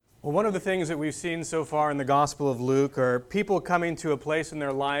Well, one of the things that we've seen so far in the Gospel of Luke are people coming to a place in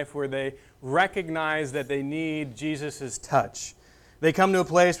their life where they recognize that they need Jesus' touch. They come to a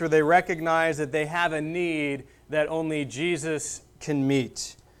place where they recognize that they have a need that only Jesus can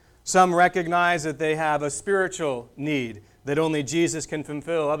meet. Some recognize that they have a spiritual need that only Jesus can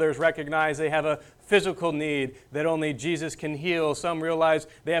fulfill. Others recognize they have a physical need that only Jesus can heal. Some realize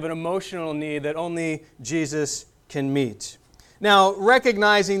they have an emotional need that only Jesus can meet. Now,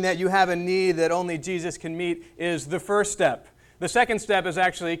 recognizing that you have a need that only Jesus can meet is the first step. The second step is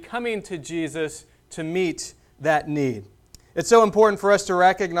actually coming to Jesus to meet that need. It's so important for us to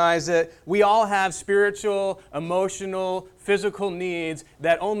recognize that we all have spiritual, emotional, physical needs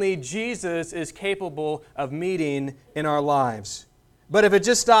that only Jesus is capable of meeting in our lives. But if it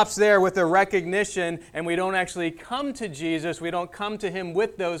just stops there with a recognition and we don't actually come to Jesus, we don't come to Him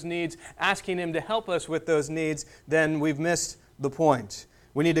with those needs, asking Him to help us with those needs, then we've missed the point.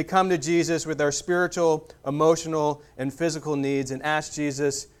 We need to come to Jesus with our spiritual, emotional, and physical needs and ask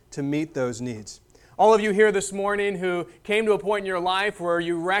Jesus to meet those needs. All of you here this morning who came to a point in your life where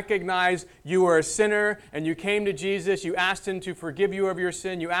you recognize you were a sinner and you came to Jesus, you asked Him to forgive you of your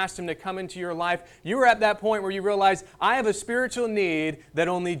sin, you asked Him to come into your life, you were at that point where you realized, I have a spiritual need that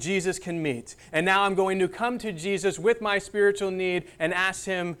only Jesus can meet. And now I'm going to come to Jesus with my spiritual need and ask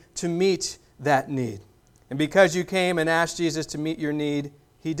Him to meet that need. And because you came and asked Jesus to meet your need,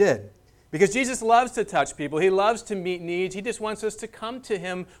 He did. Because Jesus loves to touch people. He loves to meet needs. He just wants us to come to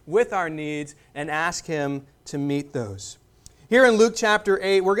Him with our needs and ask Him to meet those. Here in Luke chapter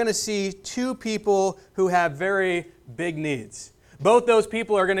 8, we're going to see two people who have very big needs. Both those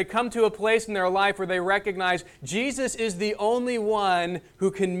people are going to come to a place in their life where they recognize Jesus is the only one who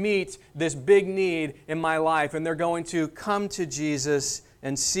can meet this big need in my life. And they're going to come to Jesus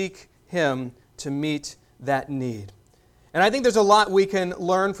and seek Him to meet that need. And I think there's a lot we can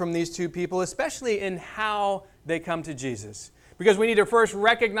learn from these two people, especially in how they come to Jesus. Because we need to first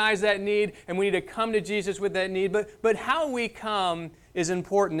recognize that need, and we need to come to Jesus with that need. But how we come is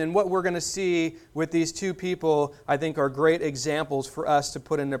important, and what we're going to see with these two people, I think, are great examples for us to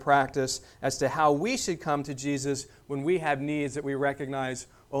put into practice as to how we should come to Jesus when we have needs that we recognize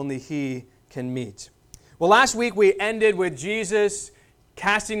only He can meet. Well, last week we ended with Jesus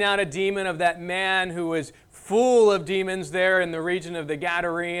casting out a demon of that man who was full of demons there in the region of the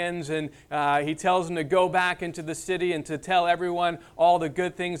Gadareans, and He tells him to go back into the city and to tell everyone all the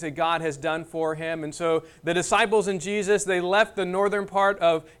good things that God has done for him. And so the disciples and Jesus, they left the northern part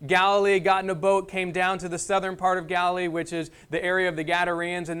of Galilee, got in a boat, came down to the southern part of Galilee, which is the area of the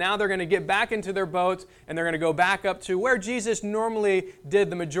Gadareans, and now they're going to get back into their boats, and they're going to go back up to where Jesus normally did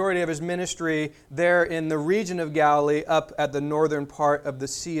the majority of His ministry, there in the region of Galilee, up at the northern part of the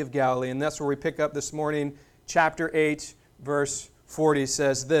Sea of Galilee. And that's where we pick up this morning. Chapter 8, verse 40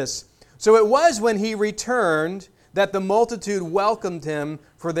 says this, "So it was when He returned that the multitude welcomed Him,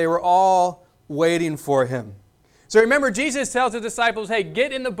 for they were all waiting for Him." So remember, Jesus tells the disciples, hey,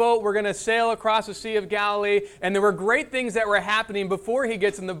 get in the boat, we're going to sail across the Sea of Galilee. And there were great things that were happening before He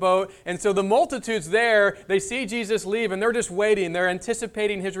gets in the boat. And so the multitudes there, they see Jesus leave, and they're just waiting. They're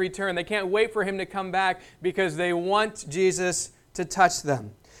anticipating His return. They can't wait for Him to come back because they want Jesus to touch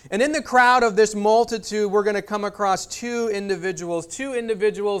them. And in the crowd of this multitude, we're going to come across two individuals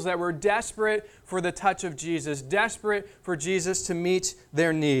that were desperate for the touch of Jesus, desperate for Jesus to meet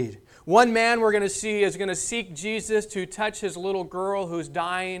their need. One man we're going to see is going to seek Jesus to touch his little girl who's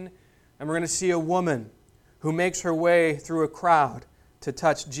dying, and we're going to see a woman who makes her way through a crowd to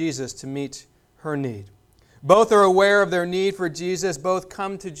touch Jesus to meet her need. Both are aware of their need for Jesus, both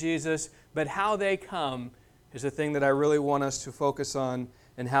come to Jesus, but how they come is the thing that I really want us to focus on,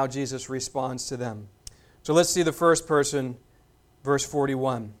 and how Jesus responds to them. So let's see the first person, verse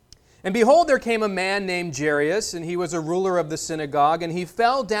 41. "And behold, there came a man named Jairus, and he was a ruler of the synagogue, and he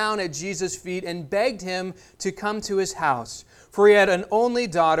fell down at Jesus' feet and begged Him to come to his house. For he had an only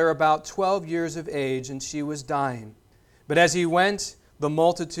daughter about 12 years of age, and she was dying. But as he went, the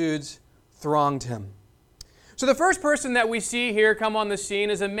multitudes thronged him." So the first person that we see here come on the scene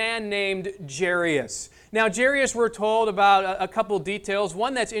is a man named Jairus. Now, Jairus, we're told about a couple details.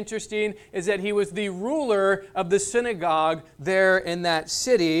 One that's interesting is that he was the ruler of the synagogue there in that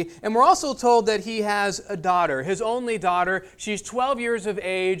city. And we're also told that he has a daughter, his only daughter. She's 12 years of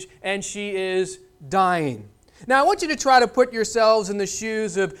age, and she is dying. Now, I want you to try to put yourselves in the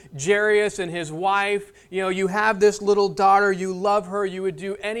shoes of Jairus and his wife. You know, you have this little daughter, you love her, you would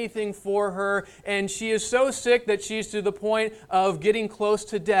do anything for her, and she is so sick that she's to the point of getting close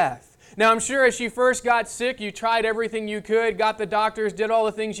to death. Now, I'm sure as she first got sick, you tried everything you could, got the doctors, did all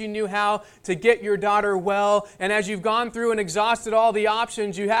the things you knew how to get your daughter well. And as you've gone through and exhausted all the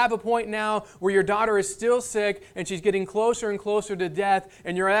options, you have a point now where your daughter is still sick and she's getting closer and closer to death.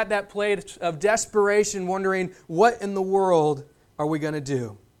 And you're at that place of desperation, wondering, what in the world are we going to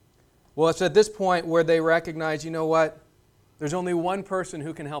do? Well, it's at this point where they recognize, you know what? There's only one person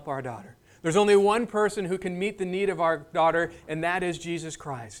who can help our daughter. There's only one person who can meet the need of our daughter, and that is Jesus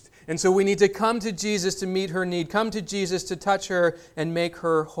Christ. And so we need to come to Jesus to meet her need, come to Jesus to touch her and make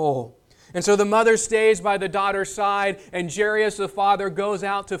her whole. And so the mother stays by the daughter's side, and Jairus, the father, goes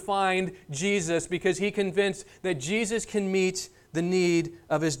out to find Jesus because he's convinced that Jesus can meet the need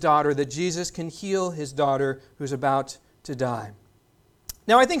of his daughter, that Jesus can heal his daughter who's about to die.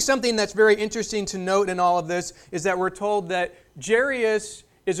 Now, I think something that's very interesting to note in all of this is that we're told that Jairus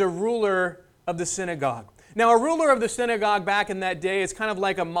is a ruler of the synagogue. Now, a ruler of the synagogue back in that day is kind of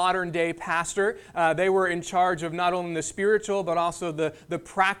like a modern-day pastor. They were in charge of not only the spiritual, but also the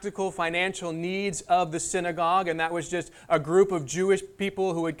practical financial needs of the synagogue. And that was just a group of Jewish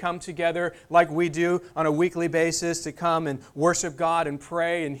people who would come together like we do on a weekly basis to come and worship God and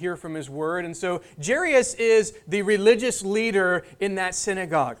pray and hear from His Word. And so Jairus is the religious leader in that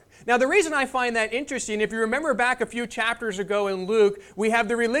synagogue. Now, the reason I find that interesting, if you remember back a few chapters ago in Luke, we have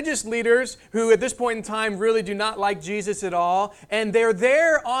the religious leaders who at this point in time really do not like Jesus at all, and they're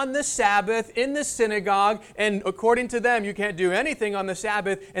there on the Sabbath in the synagogue, and according to them, you can't do anything on the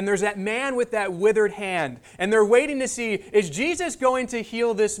Sabbath, and there's that man with that withered hand, and they're waiting to see, is Jesus going to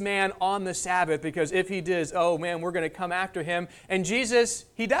heal this man on the Sabbath? Because if He does, oh man, we're going to come after Him, and Jesus,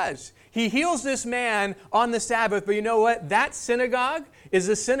 He does. He heals this man on the Sabbath, but you know what? That synagogue is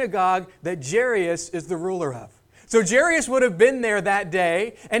a synagogue that Jairus is the ruler of. So Jairus would have been there that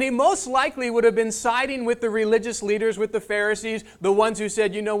day, and he most likely would have been siding with the religious leaders, with the Pharisees, the ones who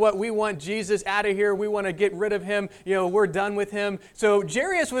said, you know what, we want Jesus out of here, we want to get rid of Him, we're done with Him. So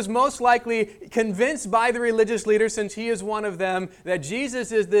Jairus was most likely convinced by the religious leaders, since he is one of them, that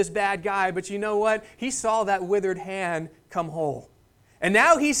Jesus is this bad guy, but you know what? He saw that withered hand come whole. And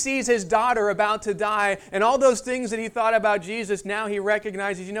now he sees his daughter about to die, and all those things that he thought about Jesus, now he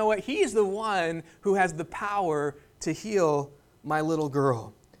recognizes, you know what? He's the one who has the power to heal my little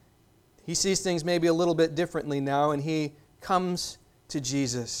girl. He sees things maybe a little bit differently now, and he comes to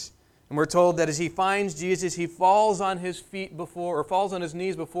Jesus. And we're told that as he finds Jesus, he falls on his knees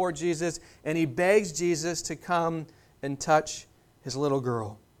before Jesus, and he begs Jesus to come and touch his little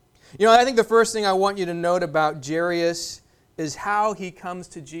girl. I think the first thing I want you to note about Jairus is how he comes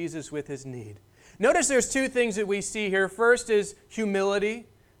to Jesus with his need. Notice there's two things that we see here. First is humility.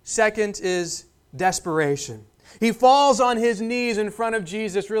 Second is desperation. He falls on his knees in front of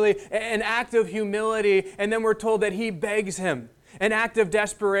Jesus, really an act of humility, and then we're told that he begs Him, an act of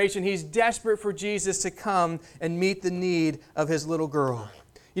desperation. He's desperate for Jesus to come and meet the need of his little girl.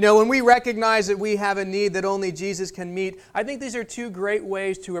 When we recognize that we have a need that only Jesus can meet, I think these are two great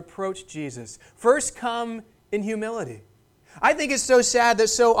ways to approach Jesus. First, come in humility. I think it's so sad that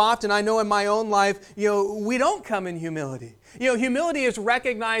so often, I know in my own life, we don't come in humility. Humility is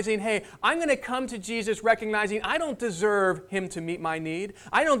recognizing, hey, I'm going to come to Jesus recognizing I don't deserve Him to meet my need.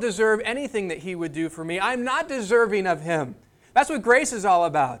 I don't deserve anything that He would do for me. I'm not deserving of Him. That's what grace is all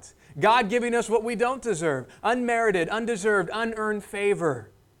about. God giving us what we don't deserve. Unmerited, undeserved, unearned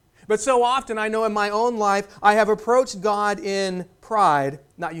favor. But so often, I know in my own life, I have approached God in pride,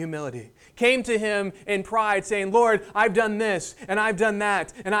 not humility. Came to Him in pride saying, Lord, I've done this, and I've done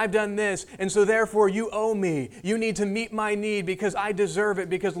that, and I've done this, and so therefore you owe me. You need to meet my need because I deserve it,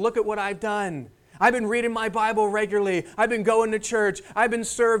 because look at what I've done. I've been reading my Bible regularly. I've been going to church. I've been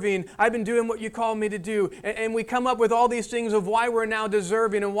serving. I've been doing what you call me to do. And we come up with all these things of why we're now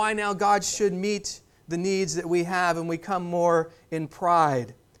deserving and why now God should meet the needs that we have, and we come more in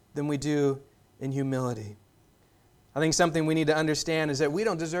pride than we do in humility. I think something we need to understand is that we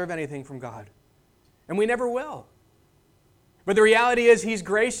don't deserve anything from God. And we never will. But the reality is He's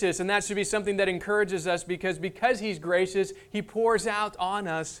gracious, and that should be something that encourages us because He's gracious, He pours out on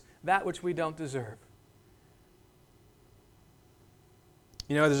us that which we don't deserve.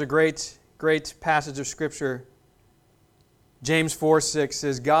 There's a great passage of Scripture. James 4:6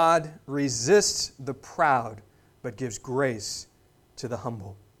 says, God resists the proud, but gives grace to the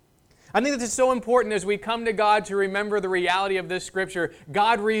humble. I think that it's so important as we come to God to remember the reality of this Scripture.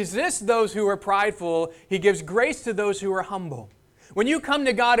 God resists those who are prideful. He gives grace to those who are humble. When you come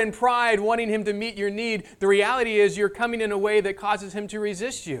to God in pride, wanting Him to meet your need, the reality is you're coming in a way that causes Him to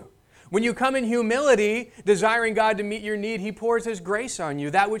resist you. When you come in humility, desiring God to meet your need, He pours His grace on you,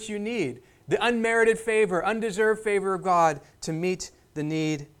 that which you need, the unmerited favor, undeserved favor of God to meet the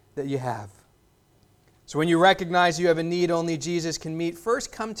need that you have. So when you recognize you have a need only Jesus can meet,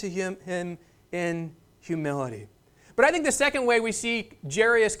 first come to Him in humility. But I think the second way we see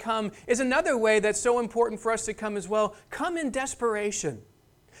Jairus come is another way that's so important for us to come as well. Come in desperation.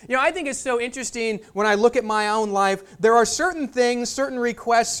 You know, I think it's so interesting when I look at my own life, there are certain things, certain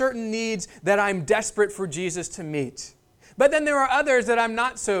requests, certain needs that I'm desperate for Jesus to meet. But then there are others that I'm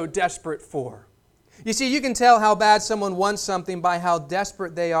not so desperate for. You see, you can tell how bad someone wants something by how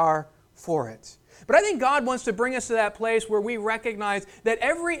desperate they are for it. But I think God wants to bring us to that place where we recognize that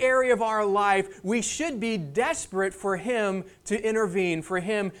every area of our life, we should be desperate for Him to intervene, for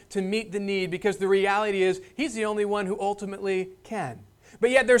Him to meet the need, because the reality is He's the only one who ultimately can. But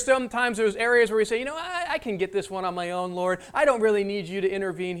yet there's sometimes those areas where we say, you know, I can get this one on my own, Lord. I don't really need you to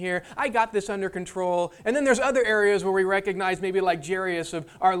intervene here. I got this under control. And then there's other areas where we recognize, maybe like Jairus, of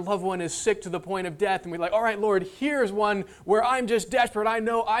our loved one is sick to the point of death. And we're like, all right, Lord, here's one where I'm just desperate. I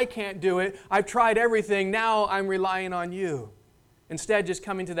know I can't do it. I've tried everything. Now I'm relying on you. Instead, just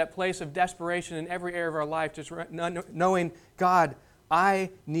coming to that place of desperation in every area of our life, just knowing, God,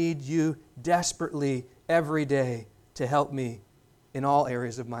 I need you desperately every day to help me in all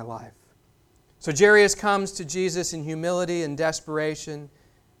areas of my life. So Jairus comes to Jesus in humility and desperation,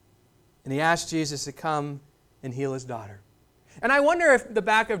 and he asks Jesus to come and heal his daughter. And I wonder if the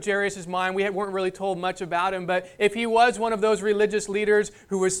back of Jairus' mind, we weren't really told much about him, but if he was one of those religious leaders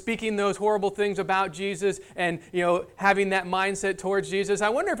who was speaking those horrible things about Jesus and, having that mindset towards Jesus, I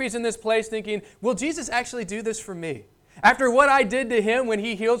wonder if he's in this place thinking, will Jesus actually do this for me? After what I did to him when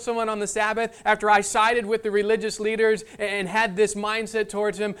he healed someone on the Sabbath, after I sided with the religious leaders and had this mindset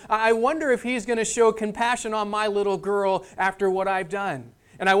towards him, I wonder if he's going to show compassion on my little girl after what I've done.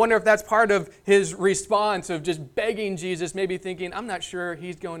 And I wonder if that's part of his response of just begging Jesus, maybe thinking, I'm not sure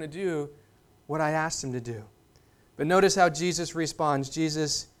he's going to do what I asked him to do. But notice how Jesus responds.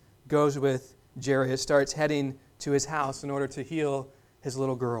 Jesus goes with Jairus, starts heading to his house in order to heal his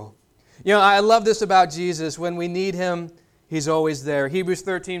little girl. I love this about Jesus. When we need Him, He's always there. Hebrews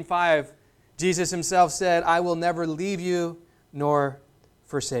 13:5, Jesus Himself said, I will never leave you nor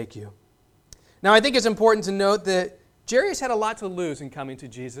forsake you. Now, I think it's important to note that Jairus had a lot to lose in coming to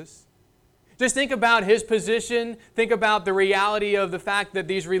Jesus. Just think about his position. Think about the reality of the fact that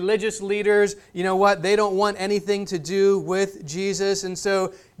these religious leaders, they don't want anything to do with Jesus. And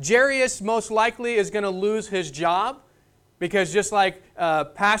so Jairus most likely is going to lose his job. Because just like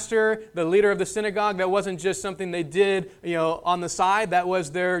pastor, the leader of the synagogue, that wasn't just something they did, on the side. That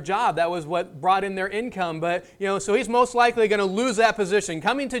was their job. That was what brought in their income. But, so he's most likely going to lose that position.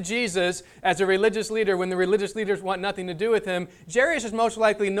 Coming to Jesus as a religious leader when the religious leaders want nothing to do with him, Jairus is most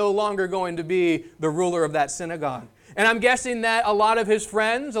likely no longer going to be the ruler of that synagogue. And I'm guessing that a lot of his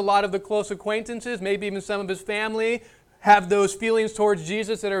friends, a lot of the close acquaintances, maybe even some of his family, have those feelings towards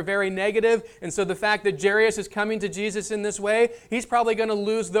Jesus that are very negative. And so the fact that Jairus is coming to Jesus in this way, he's probably going to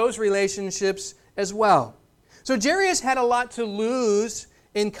lose those relationships as well. So Jairus had a lot to lose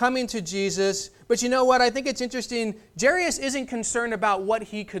in coming to Jesus. But you know what? I think it's interesting. Jairus isn't concerned about what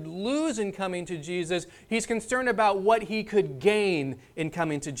he could lose in coming to Jesus. He's concerned about what he could gain in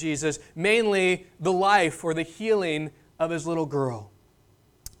coming to Jesus, mainly the life or the healing of his little girl.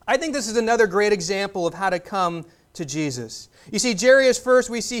 I think this is another great example of how to come to Jesus. You see, Jairus, first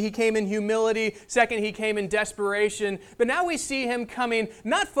we see he came in humility. Second, he came in desperation. But now we see him coming,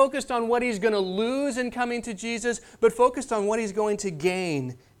 not focused on what he's going to lose in coming to Jesus, but focused on what he's going to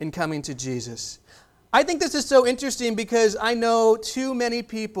gain in coming to Jesus. I think this is so interesting because I know too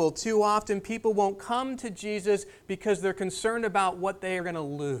often people won't come to Jesus because they're concerned about what they are going to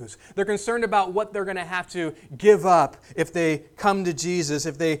lose. They're concerned about what they're going to have to give up if they come to Jesus,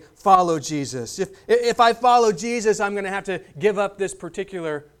 if they follow Jesus. If I follow Jesus, I'm going to have to give up this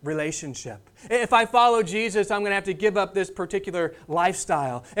particular relationship. If I follow Jesus, I'm going to have to give up this particular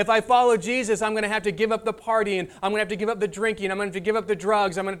lifestyle. If I follow Jesus, I'm going to have to give up the partying. I'm going to have to give up the drinking. I'm going to have to give up the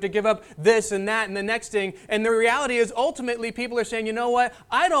drugs. I'm going to have to give up this and that and the next thing. And the reality is ultimately people are saying, you know what?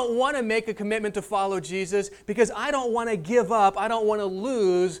 I don't want to make a commitment to follow Jesus because I don't want to give up. I don't want to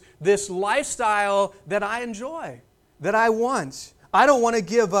lose this lifestyle that I enjoy, that I want. I don't want to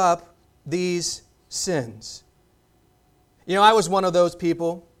give up these sins. I was one of those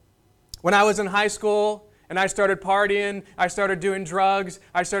people. When I was in high school and I started partying, I started doing drugs,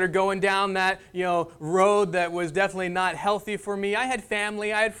 I started going down that, road that was definitely not healthy for me. I had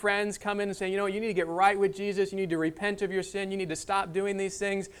family, I had friends come in and say, you need to get right with Jesus, you need to repent of your sin, you need to stop doing these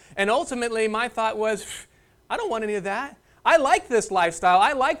things. And ultimately my thought was, I don't want any of that. I like this lifestyle.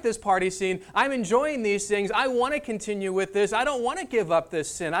 I like this party scene. I'm enjoying these things. I want to continue with this. I don't want to give up this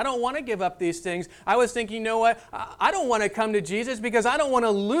sin. I don't want to give up these things. I was thinking, you know what? I don't want to come to Jesus because I don't want to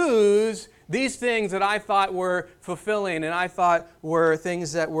lose these things that I thought were fulfilling and I thought were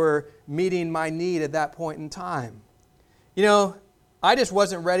things that were meeting my need at that point in time. You know, I just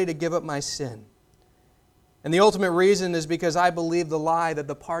wasn't ready to give up my sin. And the ultimate reason is because I believed the lie that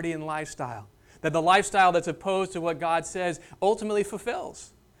the partying lifestyle, that the lifestyle that's opposed to what God says ultimately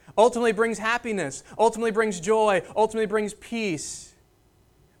fulfills, ultimately brings happiness, ultimately brings joy, ultimately brings peace.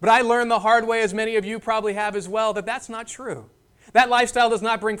 But I learned the hard way, as many of you probably have as well, that that's not true. That lifestyle does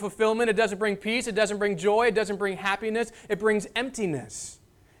not bring fulfillment. It doesn't bring peace. It doesn't bring joy. It doesn't bring happiness. It brings emptiness.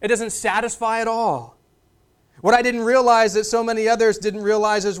 It doesn't satisfy at all. What I didn't realize that so many others didn't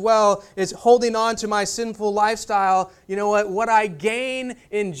realize as well is holding on to my sinful lifestyle. You know what? What I gain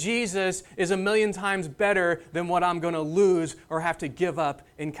in Jesus is 1,000,000 times better than what I'm going to lose or have to give up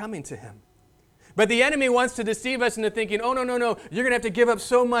in coming to Him. But the enemy wants to deceive us into thinking, oh, no, you're going to have to give up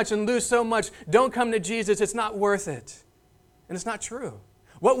so much and lose so much. Don't come to Jesus. It's not worth it. And it's not true.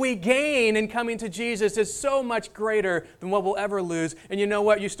 What we gain in coming to Jesus is so much greater than what we'll ever lose. And you know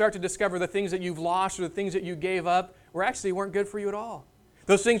what? You start to discover the things that you've lost or the things that you gave up weren't good for you at all.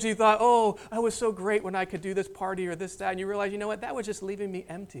 Those things you thought, oh, I was so great when I could do this party or this, that, and you realize, you know what? That was just leaving me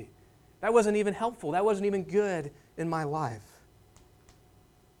empty. That wasn't even helpful. That wasn't even good in my life.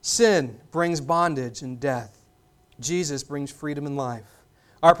 Sin brings bondage and death. Jesus brings freedom and life.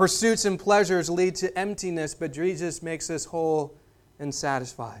 Our pursuits and pleasures lead to emptiness, but Jesus makes us whole and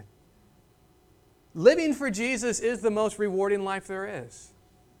satisfied. Living for Jesus is the most rewarding life there is.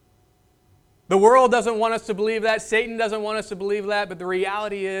 The world doesn't want us to believe that. Satan doesn't want us to believe that. But the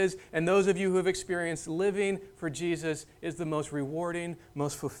reality is, and those of you who have experienced living for Jesus is the most rewarding,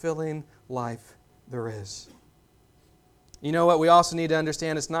 most fulfilling life there is. You know what? We also need to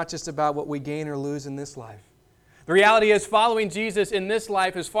understand it's not just about what we gain or lose in this life. The reality is following Jesus in this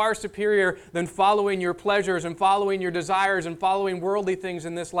life is far superior than following your pleasures and following your desires and following worldly things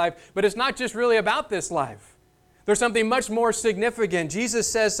in this life. But it's not just really about this life. There's something much more significant.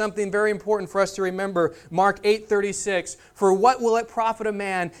 Jesus says something very important for us to remember. Mark 8:36, "For what will it profit a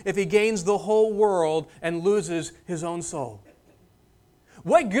man if he gains the whole world and loses his own soul?"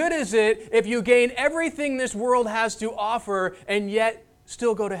 What good is it if you gain everything this world has to offer and yet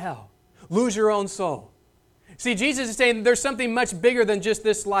still go to hell? Lose your own soul. See, Jesus is saying there's something much bigger than just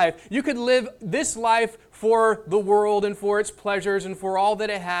this life. You could live this life for the world and for its pleasures and for all that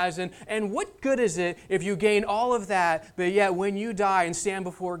it has. And what good is it if you gain all of that, but yet when you die and stand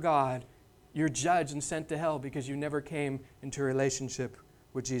before God, you're judged and sent to hell because you never came into a relationship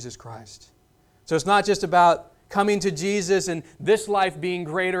with Jesus Christ? So it's not just about coming to Jesus and this life being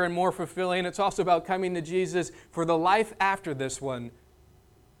greater and more fulfilling. It's also about coming to Jesus for the life after this one.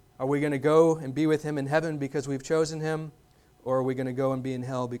 Are we going to go and be with Him in heaven because we've chosen Him? Or are we going to go and be in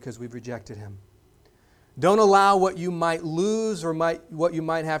hell because we've rejected Him? Don't allow what you might lose or what you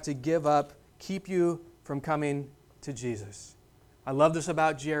might have to give up keep you from coming to Jesus. I love this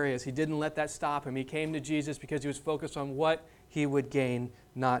about Jairus. He didn't let that stop him. He came to Jesus because he was focused on what he would gain,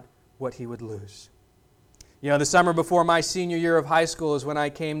 not what he would lose. You know, the summer before my senior year of high school is when I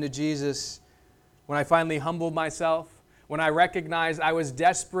came to Jesus, when I finally humbled myself, when I recognized I was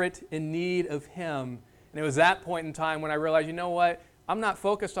desperate in need of Him. And it was that point in time when I realized, you know what? I'm not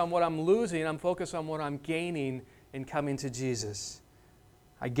focused on what I'm losing. I'm focused on what I'm gaining in coming to Jesus.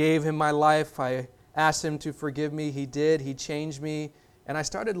 I gave Him my life. I asked Him to forgive me. He did. He changed me. And I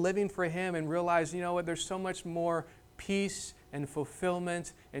started living for Him and realized, you know what? There's so much more peace and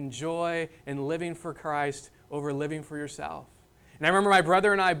fulfillment and joy in living for Christ over living for yourself. And I remember my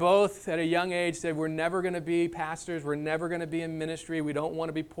brother and I both at a young age said, we're never going to be pastors. We're never going to be in ministry. We don't want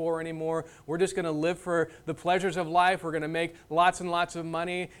to be poor anymore. We're just going to live for the pleasures of life. We're going to make lots and lots of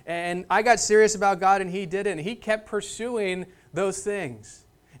money. And I got serious about God and he didn't. He kept pursuing those things.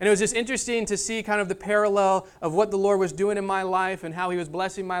 And it was just interesting to see kind of the parallel of what the Lord was doing in my life and how He was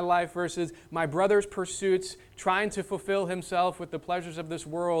blessing my life versus my brother's pursuits, trying to fulfill himself with the pleasures of this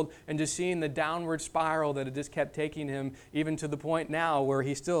world and just seeing the downward spiral that it just kept taking him, even to the point now where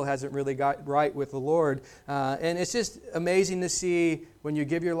he still hasn't really got right with the Lord. And it's just amazing to see when you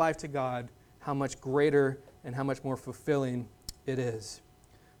give your life to God how much greater and how much more fulfilling it is.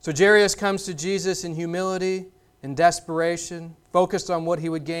 So Jairus comes to Jesus in humility, in desperation, focused on what he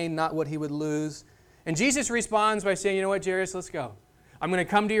would gain, not what he would lose. And Jesus responds by saying, you know what, Jairus, let's go. I'm going to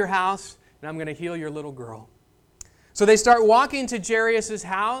come to your house and I'm going to heal your little girl. So they start walking to Jairus'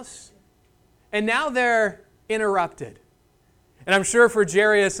 house, and now they're interrupted. And I'm sure for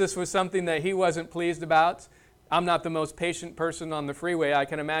Jairus this was something that he wasn't pleased about. I'm not the most patient person on the freeway. I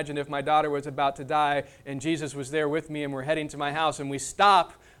can imagine if my daughter was about to die and Jesus was there with me and we're heading to my house and we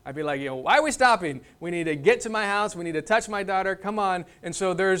stop, I'd be like, why are we stopping? We need to get to my house. We need to touch my daughter. Come on. And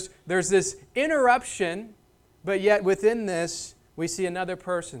so there's this interruption, but yet within this, we see another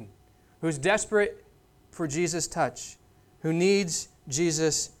person who's desperate for Jesus' touch, who needs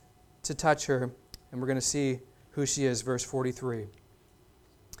Jesus to touch her. And we're going to see who she is, verse 43.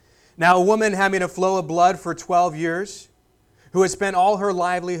 Now a woman having a flow of blood for 12 years, who had spent all her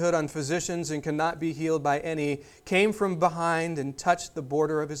livelihood on physicians and could not be healed by any, came from behind and touched the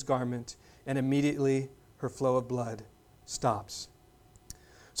border of his garment, and immediately her flow of blood stops.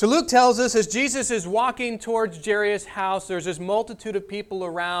 So Luke tells us as Jesus is walking towards Jairus' house, there's this multitude of people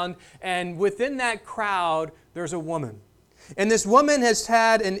around, and within that crowd, there's a woman. And this woman has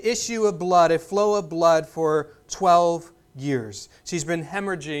had an issue of blood, a flow of blood for 12 years. She's been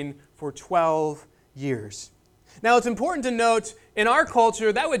hemorrhaging for 12 years. Now, it's important to note, in our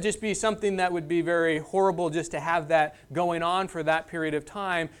culture, that would just be something that would be very horrible just to have that going on for that period of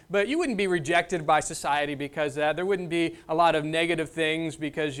time. But you wouldn't be rejected by society because of that. There wouldn't be a lot of negative things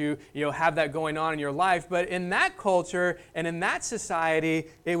because you have that going on in your life. But in that culture and in that society,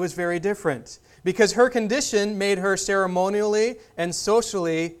 it was very different because her condition made her ceremonially and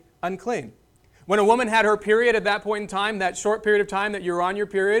socially unclean. When a woman had her period at that point in time, that short period of time that you were on your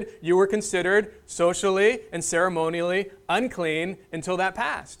period, you were considered socially and ceremonially unclean until that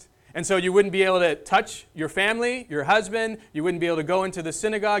passed. And so you wouldn't be able to touch your family, your husband, you wouldn't be able to go into the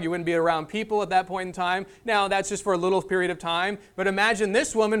synagogue, you wouldn't be around people at that point in time. Now, that's just for a little period of time. But imagine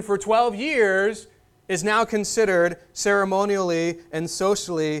this woman for 12 years is now considered ceremonially and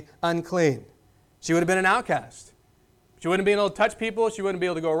socially unclean. She would have been an outcast. She wouldn't be able to touch people. She wouldn't be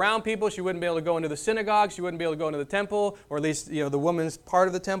able to go around people. She wouldn't be able to go into the synagogue. She wouldn't be able to go into the temple, or at least the woman's part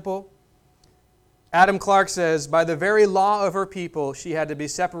of the temple. Adam Clark says, by the very law of her people, she had to be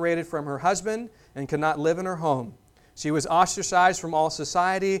separated from her husband and could not live in her home. She was ostracized from all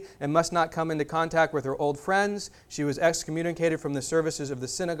society and must not come into contact with her old friends. She was excommunicated from the services of the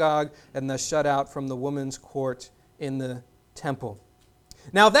synagogue and thus shut out from the woman's court in the temple.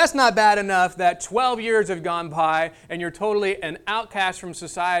 Now, if that's not bad enough that 12 years have gone by and you're totally an outcast from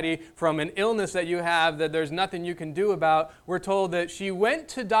society from an illness that you have that there's nothing you can do about, we're told that she went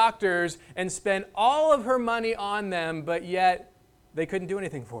to doctors and spent all of her money on them, but yet they couldn't do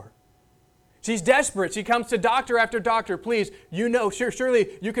anything for her. She's desperate. She comes to doctor after doctor. Please,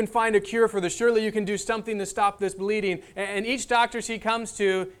 surely you can find a cure for this. Surely you can do something to stop this bleeding. And each doctor she comes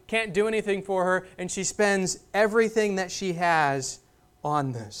to can't do anything for her, and she spends everything that she has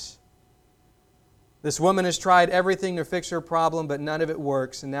on this. This woman has tried everything to fix her problem, but none of it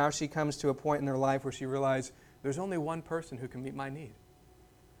works. And now she comes to a point in her life where she realizes there's only one person who can meet my need.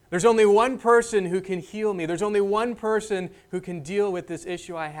 There's only one person who can heal me. There's only one person who can deal with this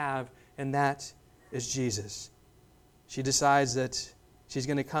issue I have, and that is Jesus. She decides that she's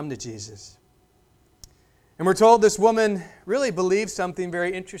going to come to Jesus. And we're told this woman really believed something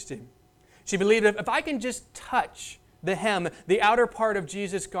very interesting. She believed if I can just touch the hem, the outer part of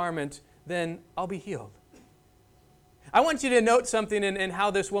Jesus' garment, then I'll be healed. I want you to note something in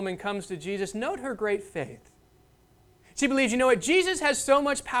how this woman comes to Jesus. Note her great faith. She believes, Jesus has so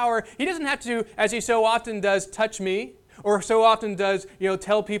much power. He doesn't have to, as he so often does, touch me, or so often does,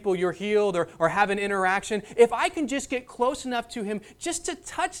 tell people you're healed or have an interaction. If I can just get close enough to him, just to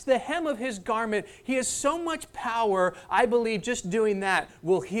touch the hem of his garment, he has so much power. I believe just doing that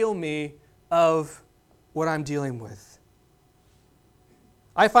will heal me of what I'm dealing with.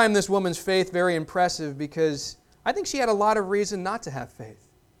 I find this woman's faith very impressive because I think she had a lot of reason not to have faith.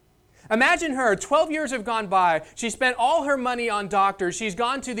 Imagine her, 12 years have gone by. She spent all her money on doctors. She's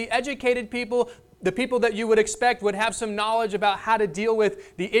gone to the educated people, the people that you would expect would have some knowledge about how to deal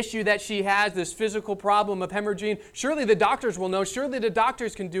with the issue that she has, this physical problem of hemorrhaging. Surely the doctors will know. Surely the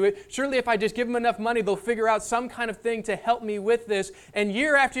doctors can do it. Surely if I just give them enough money, they'll figure out some kind of thing to help me with this. And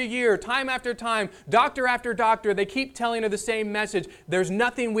year after year, time after time, doctor after doctor, they keep telling her the same message. There's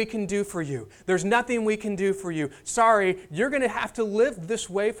nothing we can do for you. There's nothing we can do for you. Sorry, you're going to have to live this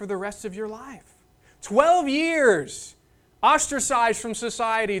way for the rest of your life. 12 years. Ostracized from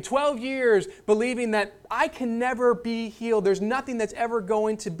society, 12 years believing that I can never be healed. There's nothing that's ever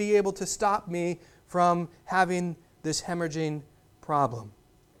going to be able to stop me from having this hemorrhaging problem.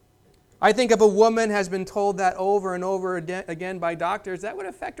 I think if a woman has been told that over and over again by doctors, that would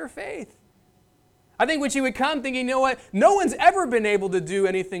affect her faith. I think when she would come thinking, you know what, no one's ever been able to do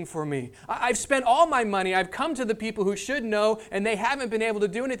anything for me. I've spent all my money. I've come to the people who should know, and they haven't been able to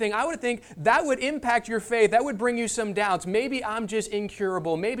do anything. I would think that would impact your faith. That would bring you some doubts. Maybe I'm just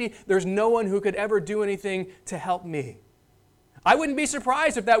incurable. Maybe there's no one who could ever do anything to help me. I wouldn't be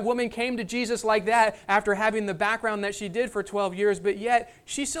surprised if that woman came to Jesus like that after having the background that she did for 12 years, but yet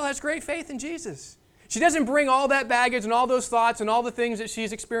she still has great faith in Jesus. She doesn't bring all that baggage and all those thoughts and all the things that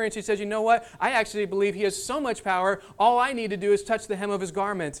she's experienced. She says, you know what? I actually believe He has so much power. All I need to do is touch the hem of His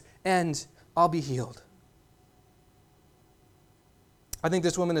garment and I'll be healed. I think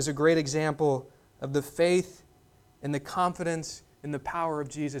this woman is a great example of the faith and the confidence and the power of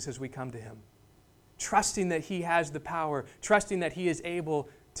Jesus as we come to Him. Trusting that He has the power, trusting that He is able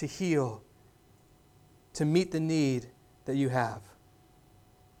to heal, to meet the need that you have.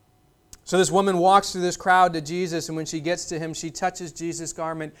 So this woman walks through this crowd to Jesus, and when she gets to Him, she touches Jesus'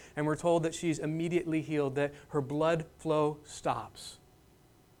 garment, and we're told that she's immediately healed, that her blood flow stops.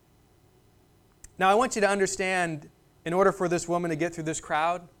 Now I want you to understand, in order for this woman to get through this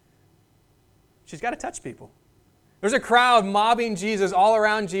crowd, she's got to touch people. There's a crowd mobbing Jesus all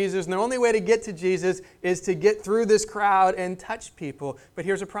around Jesus, and the only way to get to Jesus is to get through this crowd and touch people. But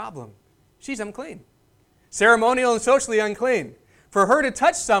here's a problem. She's unclean. Ceremonial and socially unclean. For her to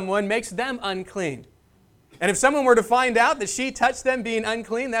touch someone makes them unclean. And if someone were to find out that she touched them being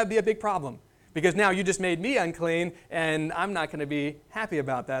unclean, that would be a big problem. Because now you just made me unclean, and I'm not going to be happy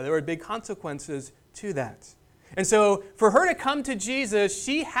about that. There are big consequences to that. And so for her to come to Jesus,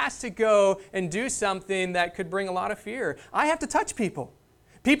 she has to go and do something that could bring a lot of fear. I have to touch people.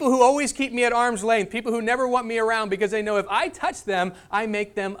 People who always keep me at arm's length. People who never want me around because they know if I touch them, I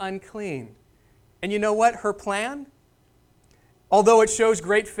make them unclean. And you know what? Her plan? Although it shows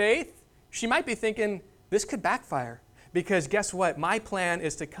great faith, she might be thinking, this could backfire. Because guess what? My plan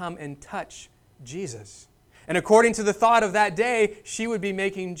is to come and touch Jesus. And according to the thought of that day, she would be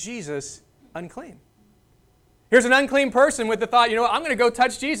making Jesus unclean. Here's an unclean person with the thought, you know what, I'm going to go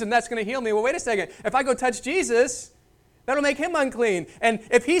touch Jesus and that's going to heal me. Well, wait a second. If I go touch Jesus, that'll make him unclean. And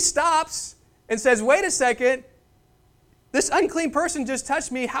if he stops and says, wait a second, this unclean person just touched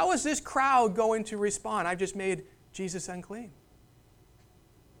me, how is this crowd going to respond? I've just made Jesus unclean.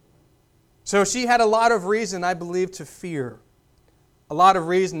 So she had a lot of reason, I believe, to fear. A lot of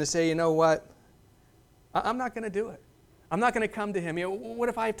reason to say, you know what, I'm not going to do it. I'm not going to come to him. You know, what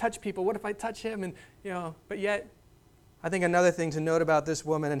if I touch people? What if I touch him? And but yet, I think another thing to note about this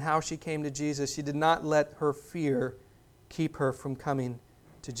woman and how she came to Jesus, she did not let her fear keep her from coming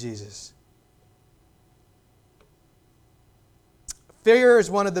to Jesus. Fear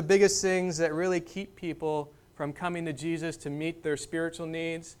is one of the biggest things that really keep people from coming to Jesus to meet their spiritual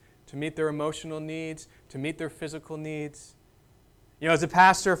needs, to meet their emotional needs, to meet their physical needs. You know, as a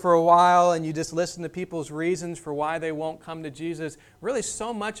pastor for a while and you just listen to people's reasons for why they won't come to Jesus, really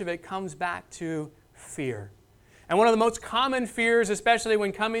so much of it comes back to fear. And one of the most common fears, especially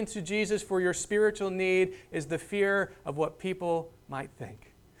when coming to Jesus for your spiritual need, is the fear of what people might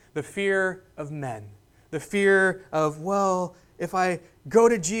think. The fear of men. The fear of, well, if I go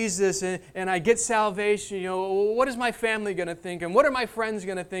to Jesus and I get salvation, what is my family going to think? And what are my friends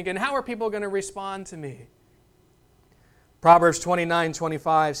going to think? And how are people going to respond to me? Proverbs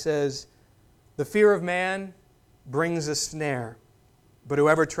 29:25 says, the fear of man brings a snare, but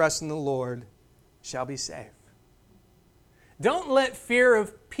whoever trusts in the Lord shall be safe. Don't let fear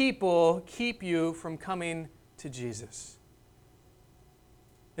of people keep you from coming to Jesus.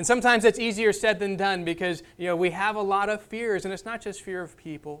 And sometimes it's easier said than done because we have a lot of fears, and it's not just fear of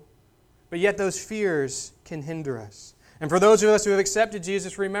people, but yet those fears can hinder us. And for those of us who have accepted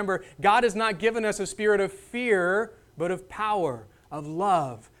Jesus, remember, God has not given us a spirit of fear, but of power, of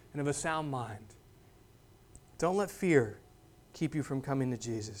love, and of a sound mind. Don't let fear keep you from coming to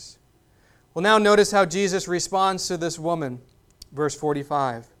Jesus. Well, now notice how Jesus responds to this woman. Verse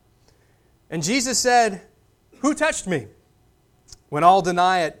 45. And Jesus said, who touched me? When all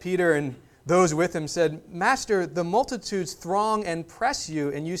deny it, Peter and those with him said, Master, the multitudes throng and press you,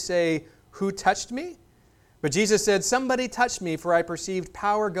 and you say, who touched me? But Jesus said, somebody touched me, for I perceived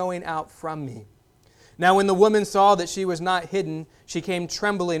power going out from me. Now when the woman saw that she was not hidden, she came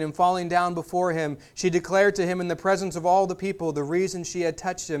trembling and falling down before him. She declared to him in the presence of all the people the reason she had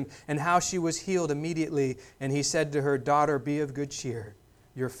touched him and how she was healed immediately. And he said to her, Daughter, be of good cheer.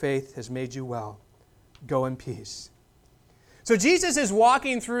 Your faith has made you well. Go in peace. So Jesus is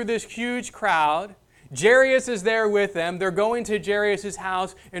walking through this huge crowd. Jairus is there with them. They're going to Jairus'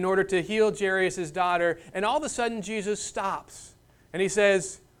 house in order to heal Jairus' daughter. And all of a sudden Jesus stops and he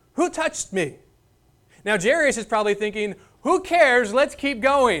says, who touched me? Now Jairus is probably thinking, who cares? Let's keep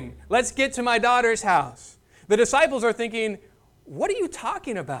going. Let's get to my daughter's house. The disciples are thinking, what are you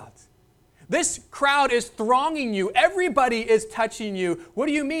talking about? This crowd is thronging you. Everybody is touching you. What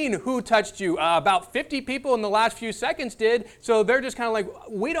do you mean, who touched you? About 50 people in the last few seconds did. So they're just kind of like,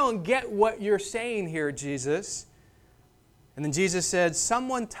 we don't get what you're saying here, Jesus. And then Jesus said,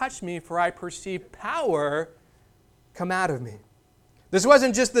 someone touched me, for I perceive power come out of me. This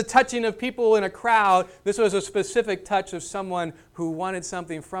wasn't just the touching of people in a crowd. This was a specific touch of someone who wanted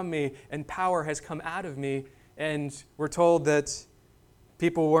something from me, and power has come out of me. And we're told that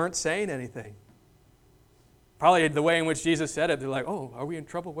people weren't saying anything. Probably the way in which Jesus said it, they're like, oh, are we in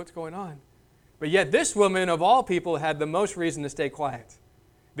trouble? What's going on? But yet this woman, of all people, had the most reason to stay quiet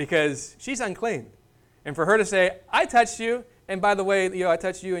because she's unclean. And for her to say, I touched you, and by the way, I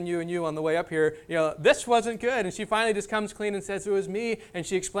touched you and you and you on the way up here, this wasn't good. And she finally just comes clean and says it was me, and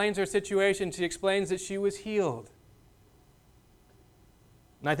she explains her situation. She explains that she was healed.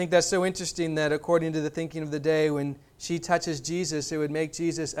 And I think that's so interesting that according to the thinking of the day, when she touches Jesus, it would make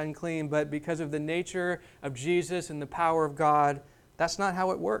Jesus unclean. But because of the nature of Jesus and the power of God, that's not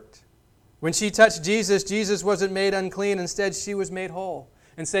how it worked. When she touched Jesus, Jesus wasn't made unclean. Instead, she was made whole.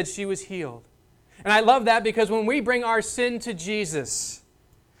 Instead, she was healed. And I love that because when we bring our sin to Jesus,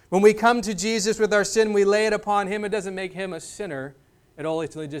 when we come to Jesus with our sin, we lay it upon Him. It doesn't make Him a sinner. It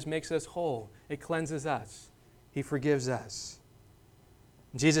ultimately just makes us whole. It cleanses us. He forgives us.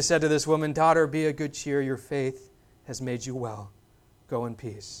 Jesus said to this woman, daughter, be of good cheer. Your faith has made you well. Go in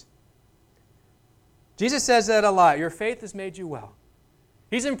peace. Jesus says that a lot. Your faith has made you well.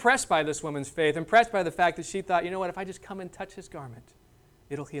 He's impressed by this woman's faith, impressed by the fact that she thought, you know what, if I just come and touch His garment,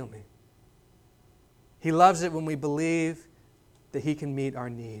 it'll heal me. He loves it when we believe that He can meet our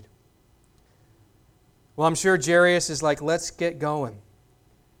need. Well, I'm sure Jairus is like, let's get going.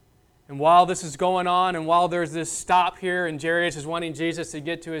 And while this is going on, and while there's this stop here, and Jairus is wanting Jesus to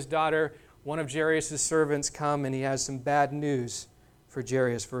get to his daughter, one of Jairus' servants come, and he has some bad news for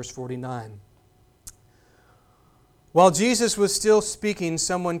Jairus, verse 49. While Jesus was still speaking,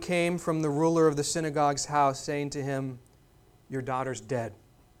 someone came from the ruler of the synagogue's house, saying to him, your daughter's dead.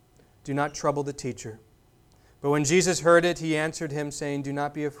 Do not trouble the teacher. But when Jesus heard it, He answered him, saying, do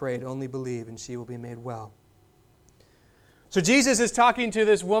not be afraid, only believe, and she will be made well. So Jesus is talking to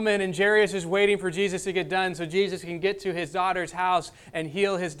this woman, and Jairus is waiting for Jesus to get done so Jesus can get to his daughter's house and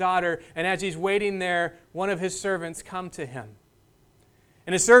heal his daughter. And as he's waiting there, one of his servants come to him.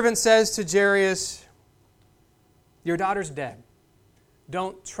 And his servant says to Jairus, your daughter's dead.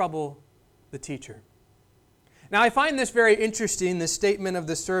 Don't trouble the teacher. Now I find this very interesting, this statement of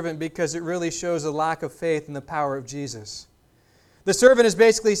the servant, because it really shows a lack of faith in the power of Jesus. The servant is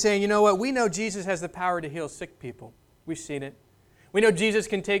basically saying, you know what, we know Jesus has the power to heal sick people. We've seen it. We know Jesus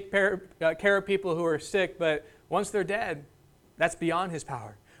can take care of people who are sick, but once they're dead, that's beyond His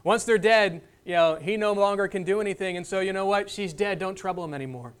power. Once they're dead, He no longer can do anything. And so, you know what? She's dead. Don't trouble Him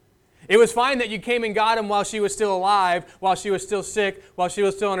anymore. It was fine that you came and got Him while she was still alive, while she was still sick, while she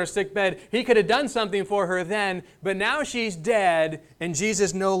was still on her sick bed. He could have done something for her then, but now she's dead, and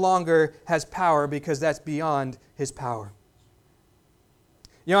Jesus no longer has power because that's beyond His power.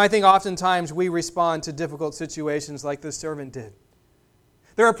 I think oftentimes we respond to difficult situations like this servant did.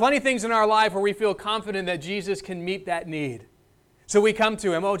 There are plenty of things in our life where we feel confident that Jesus can meet that need. So we come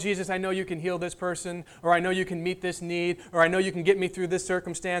to Him, oh, Jesus, I know You can heal this person, or I know You can meet this need, or I know You can get me through this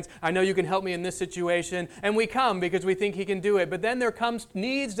circumstance, I know You can help me in this situation. And we come because we think He can do it. But then there comes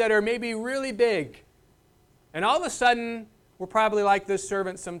needs that are maybe really big. And all of a sudden, we're probably like this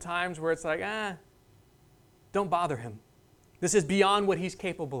servant sometimes where it's like, don't bother Him. This is beyond what He's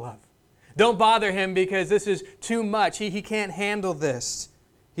capable of. Don't bother Him because this is too much. He can't handle this.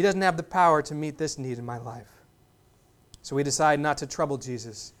 He doesn't have the power to meet this need in my life. So we decide not to trouble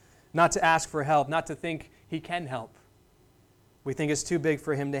Jesus, not to ask for help, not to think He can help. We think it's too big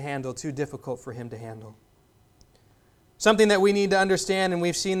for Him to handle, too difficult for Him to handle. Something that we need to understand, and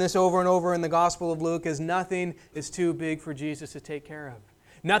we've seen this over and over in the Gospel of Luke, is nothing is too big for Jesus to take care of.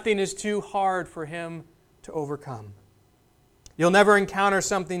 Nothing is too hard for Him to overcome. You'll never encounter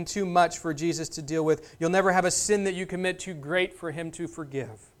something too much for Jesus to deal with. You'll never have a sin that you commit too great for Him to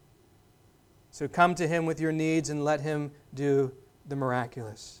forgive. So come to Him with your needs and let Him do the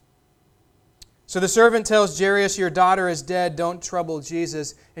miraculous. So the servant tells Jairus, your daughter is dead, don't trouble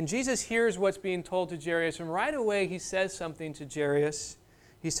Jesus. And Jesus hears what's being told to Jairus, and right away He says something to Jairus.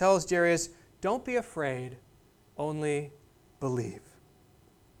 He tells Jairus, don't be afraid, only believe.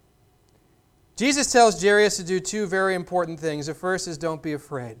 Jesus tells Jairus to do two very important things. The first is don't be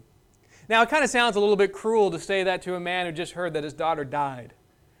afraid. Now, it kind of sounds a little bit cruel to say that to a man who just heard that his daughter died.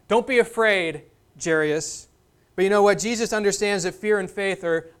 Don't be afraid, Jairus. But you know what? Jesus understands that fear and faith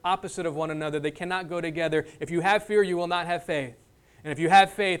are opposite of one another. They cannot go together. If you have fear, you will not have faith. And if you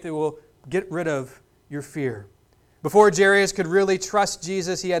have faith, it will get rid of your fear. Before Jairus could really trust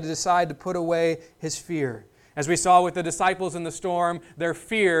Jesus, he had to decide to put away his fear. As we saw with the disciples in the storm, their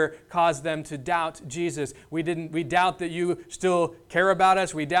fear caused them to doubt Jesus. We doubt that you still care about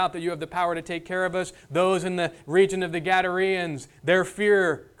us. We doubt that you have the power to take care of us. Those in the region of the Gadareans, their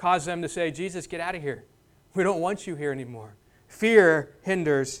fear caused them to say, Jesus, get out of here. We don't want you here anymore. Fear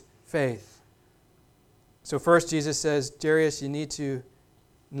hinders faith. So first, Jesus says, Jairus, you need to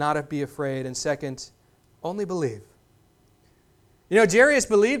not be afraid. And second, only believe. You know, Jairus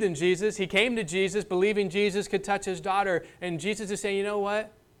believed in Jesus. He came to Jesus believing Jesus could touch his daughter. And Jesus is saying, you know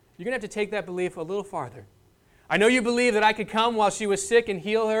what? You're going to have to take that belief a little farther. I know you believe that I could come while she was sick and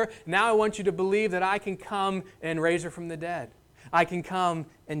heal her. Now I want you to believe that I can come and raise her from the dead. I can come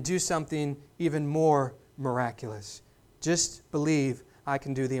and do something even more miraculous. Just believe I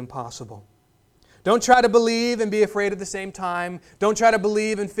can do the impossible. Don't try to believe and be afraid at the same time. Don't try to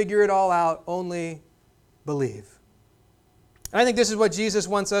believe and figure it all out. Only believe. And I think this is what Jesus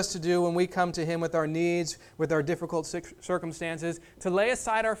wants us to do when we come to Him with our needs, with our difficult circumstances, to lay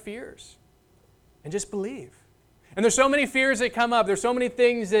aside our fears and just believe. And there's so many fears that come up. There's so many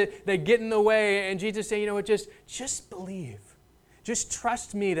things that get in the way. And Jesus saying, you know what, just believe. Just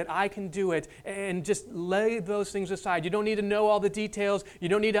trust me that I can do it, and just lay those things aside. You don't need to know all the details. You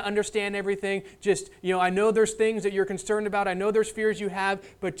don't need to understand everything. Just, I know there's things that you're concerned about. I know there's fears you have,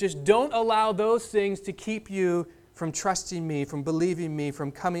 but just don't allow those things to keep you from trusting me, from believing me,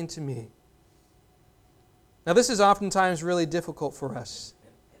 from coming to me. Now, this is oftentimes really difficult for us.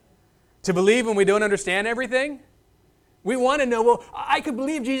 To believe when we don't understand everything. We want to know, well, I could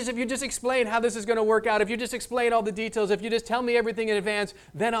believe, Jesus, if you just explain how this is going to work out, if you just explain all the details, if you just tell me everything in advance,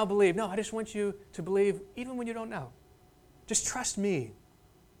 then I'll believe. No, I just want you to believe even when you don't know. Just trust me.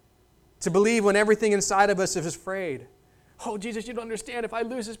 To believe when everything inside of us is afraid. Oh, Jesus, you don't understand. If I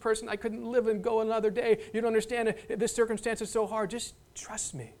lose this person, I couldn't live and go another day. You don't understand. This circumstance is so hard. Just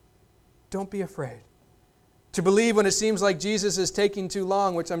trust me. Don't be afraid. To believe when it seems like Jesus is taking too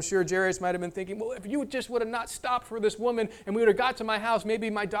long, which I'm sure Jairus might have been thinking, well, if you just would have not stopped for this woman and we would have got to my house, maybe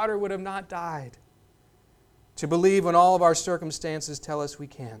my daughter would have not died. To believe when all of our circumstances tell us we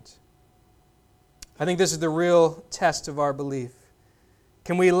can't. I think this is the real test of our belief.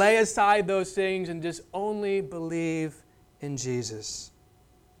 Can we lay aside those things and just only believe in Jesus?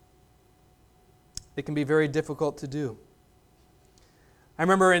 It can be very difficult to do. I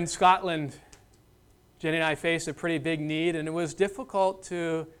remember in Scotland, Jenny and I faced a pretty big need, and it was difficult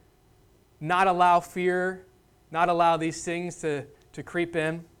to not allow fear, not allow these things to creep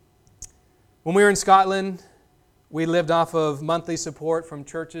in. When we were in Scotland, we lived off of monthly support from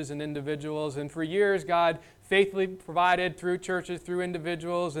churches and individuals, and for years God faithfully provided through churches, through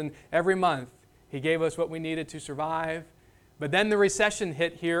individuals, and every month He gave us what we needed to survive. But then the recession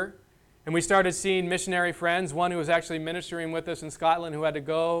hit here, and we started seeing missionary friends, one who was actually ministering with us in Scotland who had to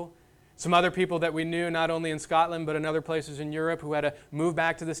go. Some other people that we knew, not only in Scotland, but in other places in Europe, who had to move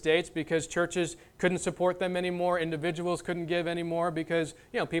back to the States because churches couldn't support them anymore. Individuals couldn't give anymore because,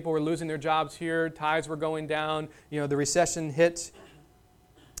 people were losing their jobs here. Tithes were going down. The recession hit.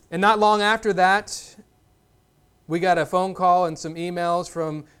 And not long after that, we got a phone call and some emails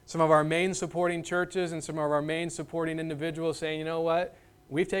from some of our main supporting churches and some of our main supporting individuals saying, you know what,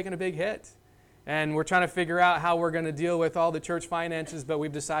 we've taken a big hit. And we're trying to figure out how we're going to deal with all the church finances, but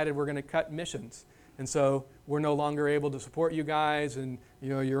we've decided we're going to cut missions. And so we're no longer able to support you guys, and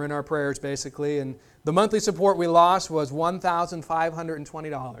you're in our prayers basically. And the monthly support we lost was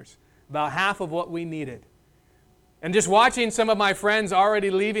 $1,520, about half of what we needed. And just watching some of my friends already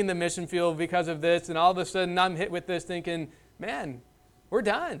leaving the mission field because of this, and all of a sudden I'm hit with this thinking, man, we're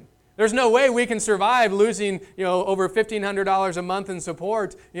done. There's no way we can survive losing, over $1,500 a month in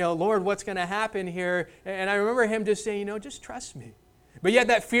support. Lord, what's going to happen here? And I remember him just saying, just trust me. But yet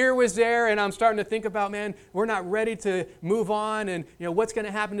that fear was there, and I'm starting to think about, man, we're not ready to move on, and what's going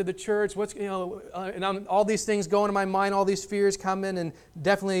to happen to the church? And all these things going in my mind, all these fears coming, and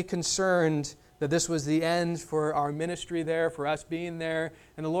definitely concerned that this was the end for our ministry there, for us being there.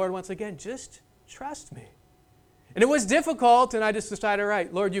 And the Lord, once again, just trust me. And it was difficult, and I just decided, all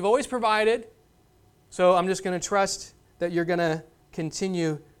right, Lord, you've always provided, so I'm just going to trust that you're going to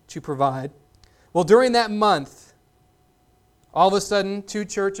continue to provide. Well, during that month, all of a sudden, 2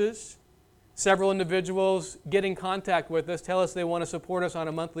 churches, several individuals get in contact with us, tell us they want to support us on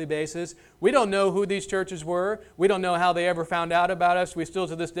a monthly basis. We don't know who these churches were. We don't know how they ever found out about us. We still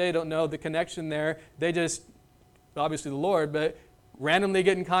to this day don't know the connection there. They just, obviously the Lord, but randomly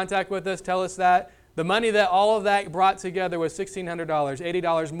get in contact with us, tell us that. The money that all of that brought together was $1,600,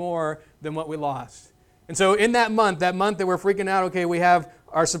 $80 more than what we lost. And so in that month that we're freaking out, okay, we have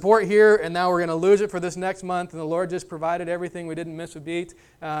our support here, and now we're going to lose it for this next month, and the Lord just provided everything. We didn't miss a beat.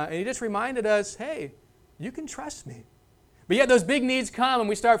 And He just reminded us, hey, you can trust me. But yet those big needs come, and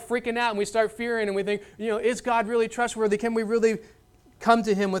we start freaking out, and we start fearing, and we think, is God really trustworthy? Can we really come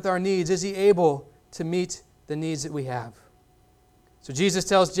to Him with our needs? Is He able to meet the needs that we have? So Jesus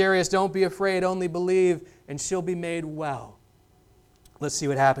tells Jairus, don't be afraid, only believe, and she'll be made well. Let's see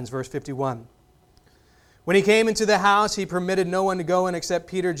what happens, verse 51. When He came into the house, He permitted no one to go in except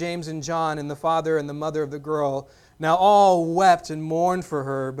Peter, James, and John, and the father and the mother of the girl. Now all wept and mourned for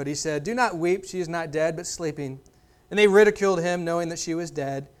her, but He said, do not weep, she is not dead, but sleeping. And they ridiculed Him, knowing that she was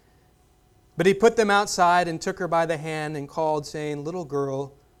dead. But He put them outside and took her by the hand and called, saying, little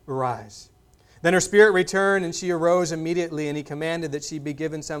girl, arise. Then her spirit returned, and she arose immediately, and He commanded that she be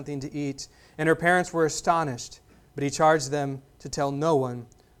given something to eat. And her parents were astonished, but He charged them to tell no one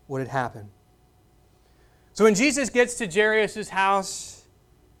what had happened. So when Jesus gets to Jairus' house,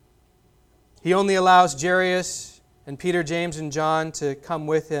 He only allows Jairus and Peter, James, and John to come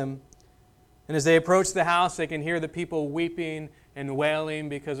with Him. And as they approach the house, they can hear the people weeping and wailing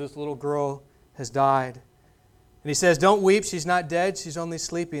because this little girl has died. And He says, don't weep, she's not dead, she's only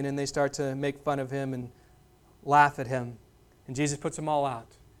sleeping. And they start to make fun of Him and laugh at Him. And Jesus puts them all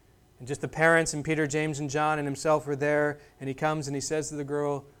out. And just the parents and Peter, James, and John and Himself are there. And He comes and He says to the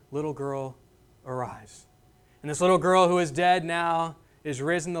girl, little girl, arise. And this little girl who is dead now is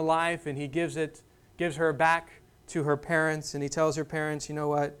risen to life, and He gives her back to her parents. And He tells her parents, you know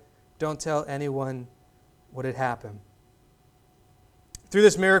what? Don't tell anyone what had happened. Through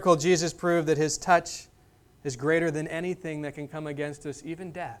this miracle, Jesus proved that His touch is greater than anything that can come against us,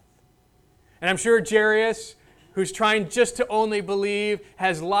 even death. And I'm sure Jairus, who's trying just to only believe,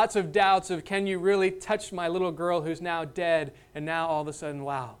 has lots of doubts of, can you really touch my little girl who's now dead? And now all of a sudden,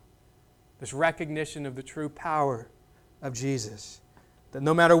 wow, this recognition of the true power of Jesus. That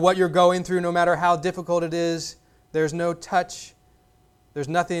no matter what you're going through, no matter how difficult it is, there's no touch, there's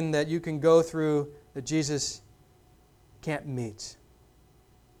nothing that you can go through that Jesus can't meet.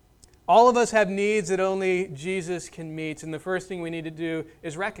 All of us have needs that only Jesus can meet, and the first thing we need to do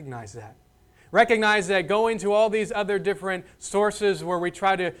is recognize that. Recognize that going to all these other different sources where we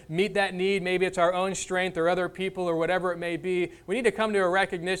try to meet that need, maybe it's our own strength or other people or whatever it may be, we need to come to a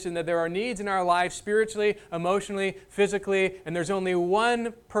recognition that there are needs in our life spiritually, emotionally, physically, and there's only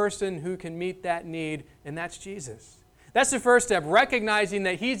one person who can meet that need, and that's Jesus. That's the first step, recognizing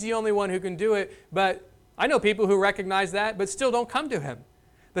that He's the only one who can do it, but I know people who recognize that but still don't come to Him.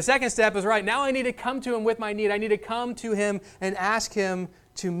 The second step is, right, now I need to come to Him with my need. I need to come to Him and ask Him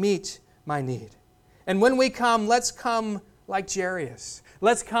to meet my need. And when we come, let's come like Jairus.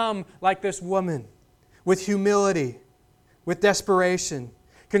 Let's come like this woman, with humility, with desperation,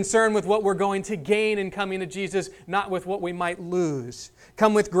 concerned with what we're going to gain in coming to Jesus, not with what we might lose.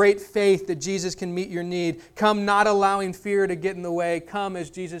 Come with great faith that Jesus can meet your need. Come not allowing fear to get in the way. Come, as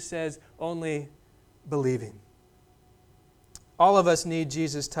Jesus says, only believing. All of us need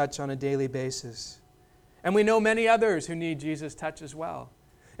Jesus' touch on a daily basis. And we know many others who need Jesus' touch as well.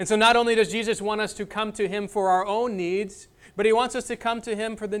 And so not only does Jesus want us to come to Him for our own needs, but He wants us to come to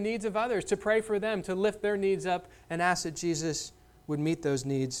Him for the needs of others, to pray for them, to lift their needs up and ask that Jesus would meet those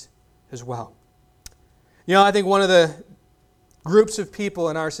needs as well. I think one of the groups of people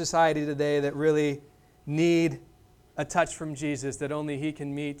in our society today that really need a touch from Jesus that only He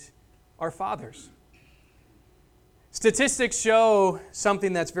can meet are fathers. Statistics show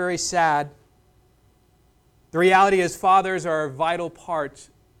something that's very sad. The reality is fathers are a vital part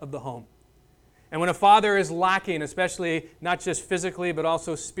of the home. And when a father is lacking, especially not just physically but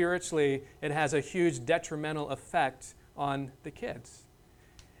also spiritually, it has a huge detrimental effect on the kids.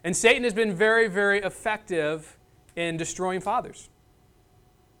 And Satan has been very, very effective in destroying fathers.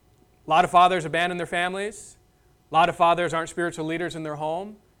 A lot of fathers abandon their families. A lot of fathers aren't spiritual leaders in their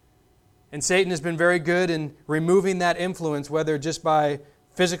home. And Satan has been very good in removing that influence, whether just by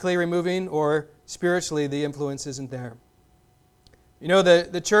physically removing or spiritually the influence isn't there.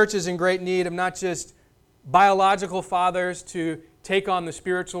 The church is in great need of not just biological fathers to take on the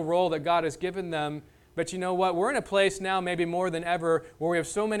spiritual role that God has given them, but you know what? We're in a place now, maybe more than ever, where we have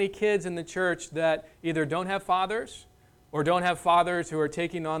so many kids in the church that either don't have fathers or don't have fathers who are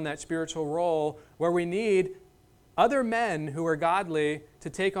taking on that spiritual role, where we need other men who are godly to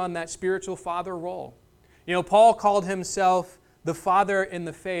take on that spiritual father role. Paul called himself the father in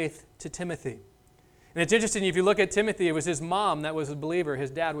the faith to Timothy. And it's interesting, if you look at Timothy, it was his mom that was a believer,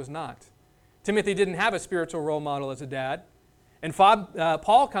 his dad was not. Timothy didn't have a spiritual role model as a dad. And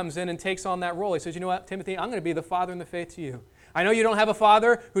Paul comes in and takes on that role. He says, you know what, Timothy, I'm going to be the father in the faith to you. I know you don't have a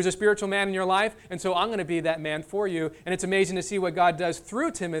father who's a spiritual man in your life, and so I'm going to be that man for you. And it's amazing to see what God does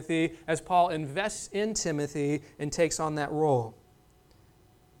through Timothy as Paul invests in Timothy and takes on that role.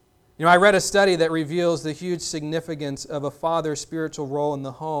 You know, I read a study that reveals the huge significance of a father's spiritual role in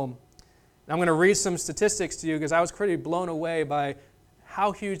the home. And I'm going to read some statistics to you because I was pretty blown away by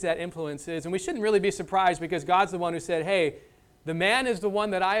how huge that influence is. And we shouldn't really be surprised because God's the one who said, hey, the man is the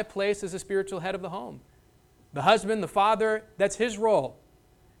one that I have placed as the spiritual head of the home. The husband, the father, that's his role.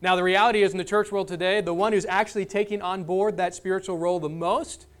 Now, the reality is in the church world today, the one who's actually taking on board that spiritual role the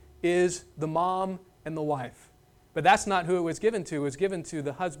most is the mom and the wife. But that's not who it was given to. It was given to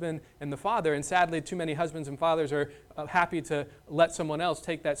the husband and the father. And sadly, too many husbands and fathers are happy to let someone else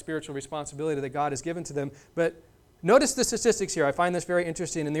take that spiritual responsibility that God has given to them. But notice the statistics here. I find this very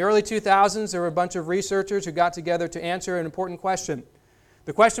interesting. In the early 2000s, there were a bunch of researchers who got together to answer an important question.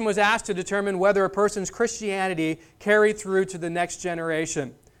 The question was asked to determine whether a person's Christianity carried through to the next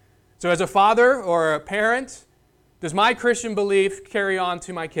generation. So as a father or a parent, does my Christian belief carry on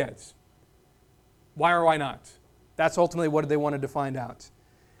to my kids? Why or why not? That's ultimately what they wanted to find out.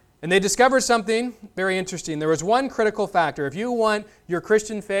 And they discovered something very interesting. There was one critical factor. If you want your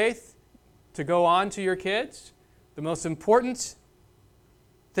Christian faith to go on to your kids, the most important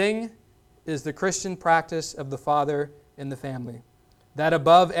thing is the Christian practice of the father in the family. That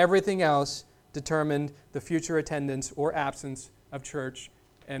above everything else determined the future attendance or absence of church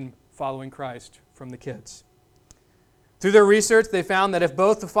and following Christ from the kids. Through their research, they found that if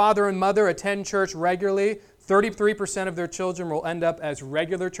both the father and mother attend church regularly, 33% of their children will end up as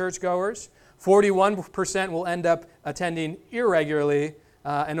regular churchgoers, 41% will end up attending irregularly,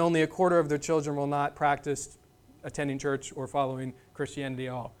 and only a quarter of their children will not practice attending church or following Christianity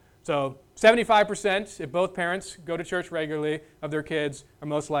at all. So 75%, if both parents go to church regularly, of their kids are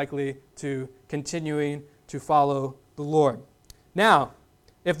most likely to continuing to follow the Lord. Now,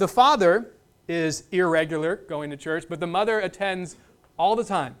 if the father is irregular going to church, but the mother attends all the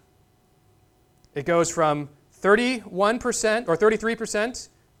time, it goes from 31% or 33%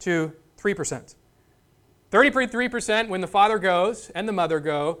 to 3%. 33% when the father goes and the mother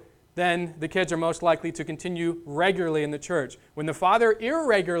go, then the kids are most likely to continue regularly in the church. When the father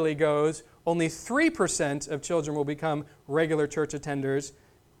irregularly goes, only 3% of children will become regular church attenders,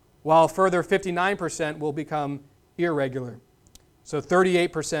 while further 59% will become irregular. So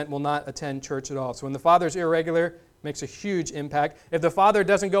 38% will not attend church at all. So when the father's irregular, makes a huge impact. If the father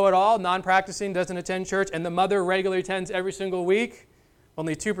doesn't go at all, non-practicing, doesn't attend church, and the mother regularly attends every single week,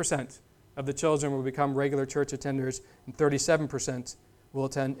 only 2% of the children will become regular church attenders, and 37% will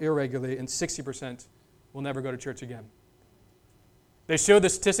attend irregularly, and 60% will never go to church again. They show the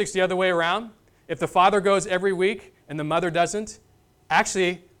statistics the other way around. If the father goes every week and the mother doesn't,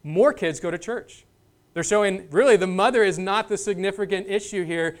 actually more kids go to church. They're showing really the mother is not the significant issue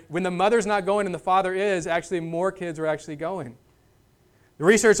here. When the mother's not going and the father is, actually more kids are actually going. The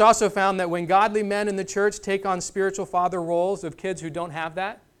research also found that when godly men in the church take on spiritual father roles of kids who don't have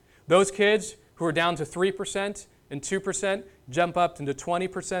that, those kids who are down to 3% and 2% jump up into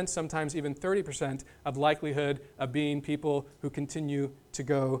 20%, sometimes even 30% of likelihood of being people who continue to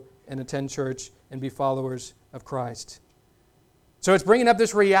go and attend church and be followers of Christ. So it's bringing up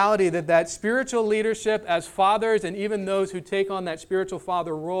this reality that spiritual leadership as fathers and even those who take on that spiritual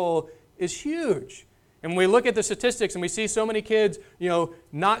father role is huge. And when we look at the statistics and we see so many kids,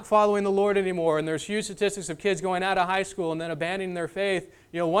 not following the Lord anymore, and there's huge statistics of kids going out of high school and then abandoning their faith,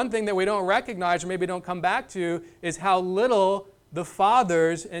 one thing that we don't recognize or maybe don't come back to is how little the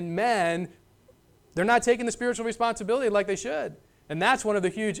fathers and men, they're not taking the spiritual responsibility like they should. And that's one of the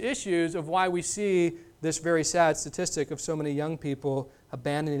huge issues of why we see this very sad statistic of so many young people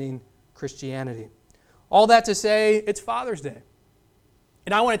abandoning Christianity. All that to say, it's Father's Day.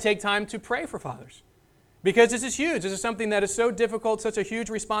 And I want to take time to pray for fathers. Because this is huge. This is something that is so difficult, such a huge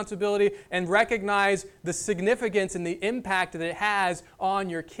responsibility, and recognize the significance and the impact that it has on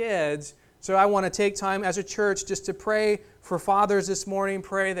your kids. So I want to take time as a church just to pray for fathers this morning,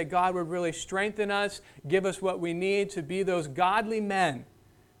 pray that God would really strengthen us, give us what we need to be those godly men,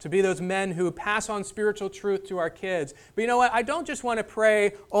 to be those men who pass on spiritual truth to our kids. But you know what? I don't just want to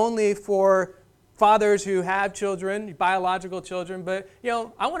pray only for fathers who have children, biological children, but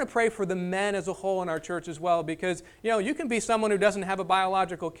I want to pray for the men as a whole in our church as well, because you can be someone who doesn't have a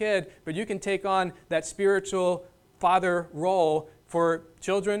biological kid, but you can take on that spiritual father role for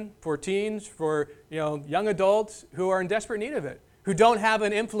children, for teens, for young adults who are in desperate need of it. who don't have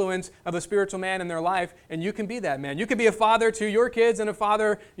an influence of a spiritual man in their life, and you can be that man. You can be a father to your kids and a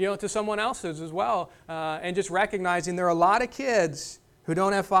father, to someone else's as well, and just recognizing there are a lot of kids who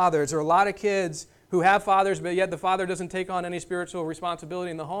don't have fathers. There are a lot of kids who have fathers, but yet the father doesn't take on any spiritual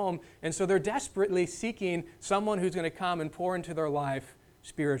responsibility in the home, and so they're desperately seeking someone who's going to come and pour into their life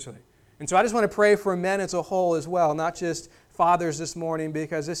spiritually. And so I just want to pray for men as a whole as well, not just fathers this morning,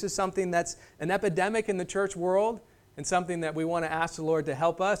 because this is something that's an epidemic in the church world, and something that we want to ask the Lord to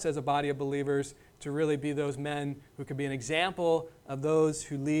help us as a body of believers to really be those men who can be an example of those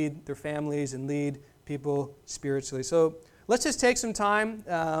who lead their families and lead people spiritually. So let's just take some time.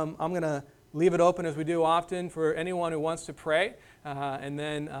 I'm going to leave it open, as we do often, for anyone who wants to pray. And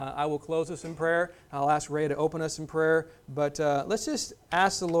then I will close us in prayer. I'll ask Ray to open us in prayer. But let's just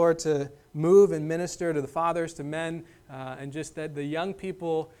ask the Lord to move and minister to the fathers, to men, and just that the young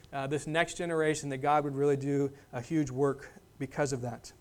people, this next generation, that God would really do a huge work because of that.